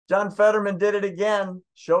John Fetterman did it again,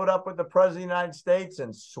 showed up with the President of the United States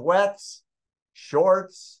in sweats,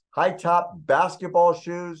 shorts, high-top basketball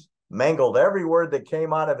shoes, mangled every word that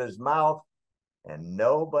came out of his mouth, and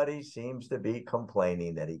nobody seems to be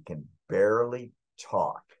complaining that he can barely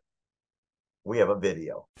talk. We have a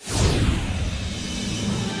video.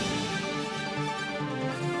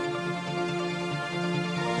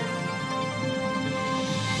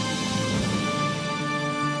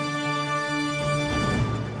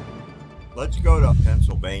 Let's go to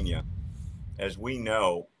Pennsylvania. As we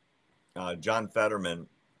know, John Fetterman,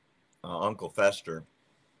 Uncle Fester,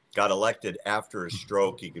 got elected after his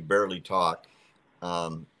stroke. He could barely talk.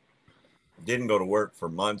 Didn't go to work for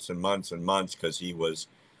months and months and months because he was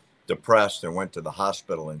depressed and went to the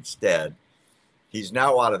hospital instead. He's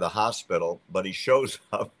now out of the hospital, but he shows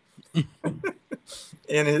up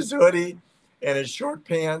in his hoodie and his short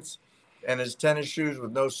pants and his tennis shoes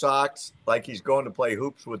with no socks, like he's going to play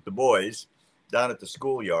hoops with the boys down at the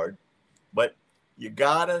schoolyard. But you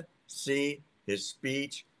gotta see his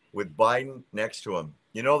speech with Biden next to him.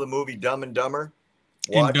 You know the movie Dumb and Dumber?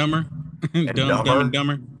 And Dumber. Dumb and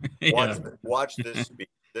Dumber. Yeah. Watch this speech.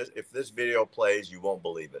 If this video plays, you won't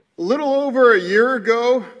believe it. A little over a year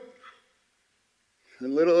ago,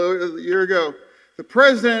 the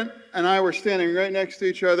president and I were standing right next to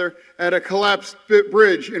each other at a collapsed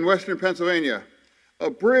bridge in western Pennsylvania, a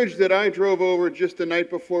bridge that I drove over just the night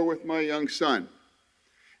before with my young son.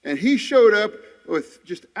 And he showed up with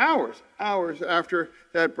just hours after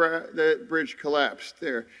that bridge collapsed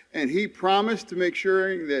there. And he promised to make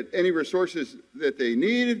sure that any resources that they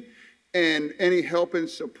needed and any help and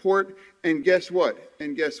support. And guess what?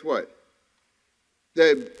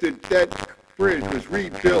 That bridge was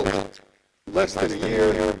rebuilt less than a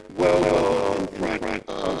year, well in front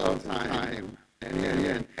of time.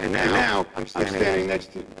 And now I'm standing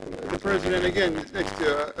next to the president again, next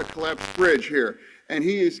to a collapsed bridge here. And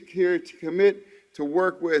he is here to commit to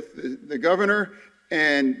work with the governor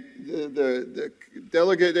and the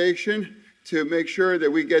delegation to make sure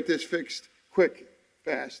that we get this fixed quick,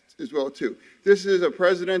 fast as well too. This is a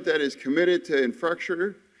president that is committed to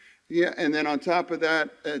infrastructure. Yeah, and then on top of that,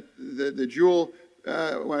 the dual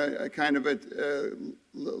kind of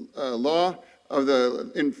law of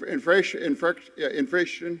the inflation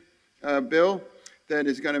bill that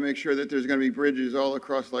is going to make sure that there's going to be bridges all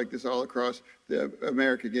across like this, all across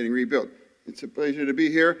America getting rebuilt. It's a pleasure to be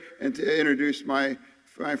here and to introduce my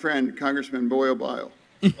friend, Congressman Boyle Bile.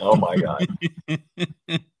 Oh, my God.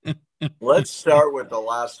 Let's start with the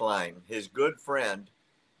last line. His good friend,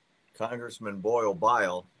 Congressman Boyle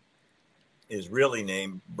Bile, is really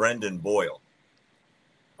named Brendan Boyle.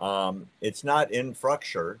 It's not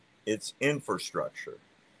infrastructure, it's infrastructure.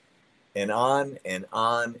 And on and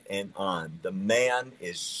on and on. The man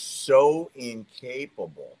is so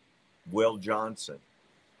incapable, Will Johnson,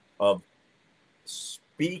 of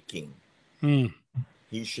speaking.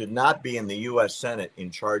 He should not be in the U.S. Senate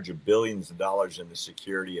in charge of billions of dollars in the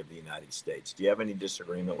security of the United States. Do you have any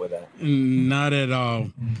disagreement with that? Not at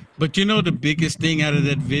all. But you know the biggest thing out of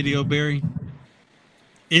that video, Barry,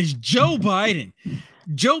 is Joe Biden.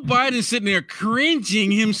 Joe Biden sitting there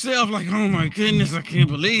cringing himself like, oh, my goodness, I can't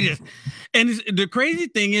believe this. And the crazy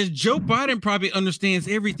thing is Joe Biden probably understands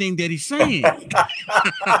everything that he's saying.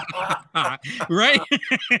 Right?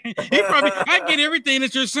 I get everything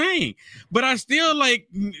that you're saying, but I still like,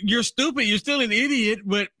 you're stupid. You're still an idiot.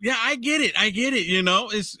 But yeah, I get it. You know,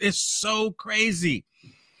 it's so crazy.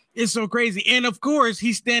 It's so crazy. And of course,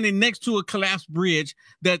 he's standing next to a collapsed bridge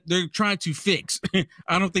that they're trying to fix.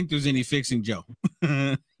 I don't think there's any fixing, Joe.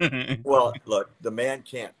 Well, look, the man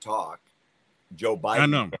can't talk. Joe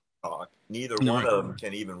Biden can't talk. Neither one of them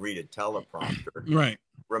can even read a teleprompter. Right.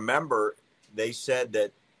 Remember, they said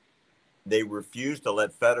that they refused to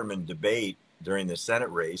let Fetterman debate during the Senate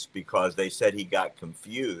race because they said he got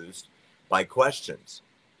confused by questions.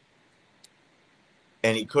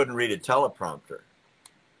 And he couldn't read a teleprompter.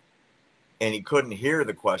 And he couldn't hear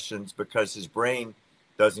the questions because his brain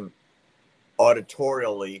doesn't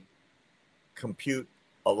auditorially compute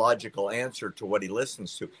a logical answer to what he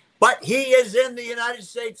listens to. But he is in the United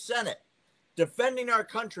States Senate, defending our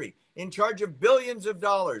country, in charge of billions of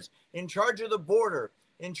dollars, in charge of the border,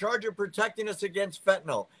 in charge of protecting us against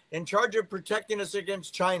fentanyl, in charge of protecting us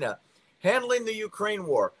against China, handling the Ukraine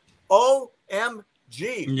war.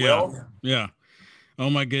 OMG, Will. Yeah. Oh,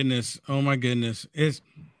 my goodness.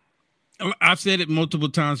 I've said it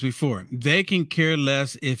multiple times before. They can care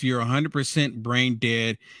less if you're 100% brain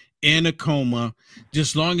dead in a coma,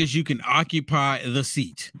 just long as you can occupy the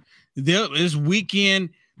seat. This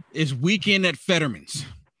weekend at Fetterman'S,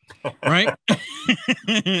 right?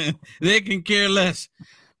 They can care less.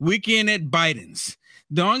 Weekend at Biden's.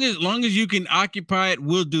 Long as you can occupy it,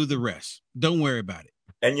 we'll do the rest. Don't worry about it.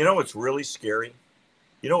 And you know what's really scary?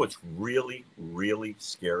 You know what's really, really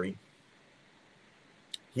scary?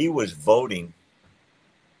 He was voting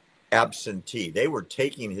absentee. They were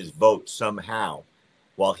taking his vote somehow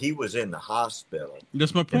while he was in the hospital.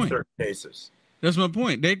 That's my point. In certain cases. That's my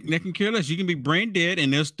point. They can care less. You can be brain dead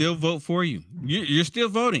and they'll still vote for you. You're still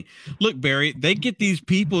voting. Look, Barry, they get these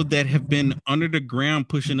people that have been under the ground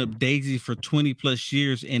pushing up daisies for 20 plus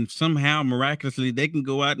years, and somehow miraculously they can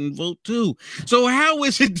go out and vote too. So how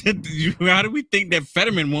is it that how do we think that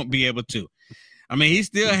Fetterman won't be able to? I mean, he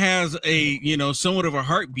still has a, somewhat of a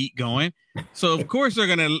heartbeat going. So of course they're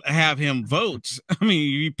going to have him votes. I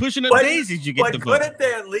mean, you're pushing up daisies, you get the vote. But couldn't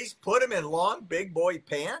they at least put him in long big boy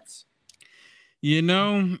pants?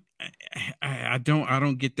 I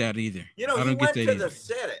don't get that either. He went to the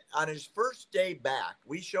Senate on his first day back.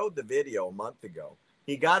 We showed the video a month ago.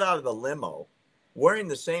 He got out of the limo wearing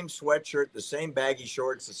the same sweatshirt, the same baggy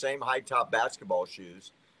shorts, the same high top basketball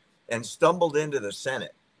shoes, and stumbled into the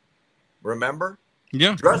Senate. Remember?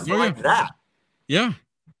 Yeah. Dressed like that. Yeah.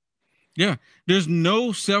 Yeah. There's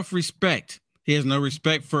no self-respect. He has no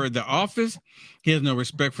respect for the office. He has no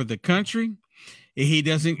respect for the country.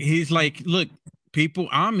 He's like, look, people,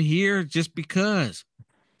 I'm here just because.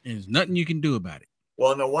 And there's nothing you can do about it.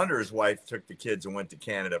 Well, no wonder his wife took the kids and went to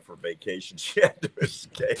Canada for vacation. She had to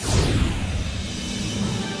escape.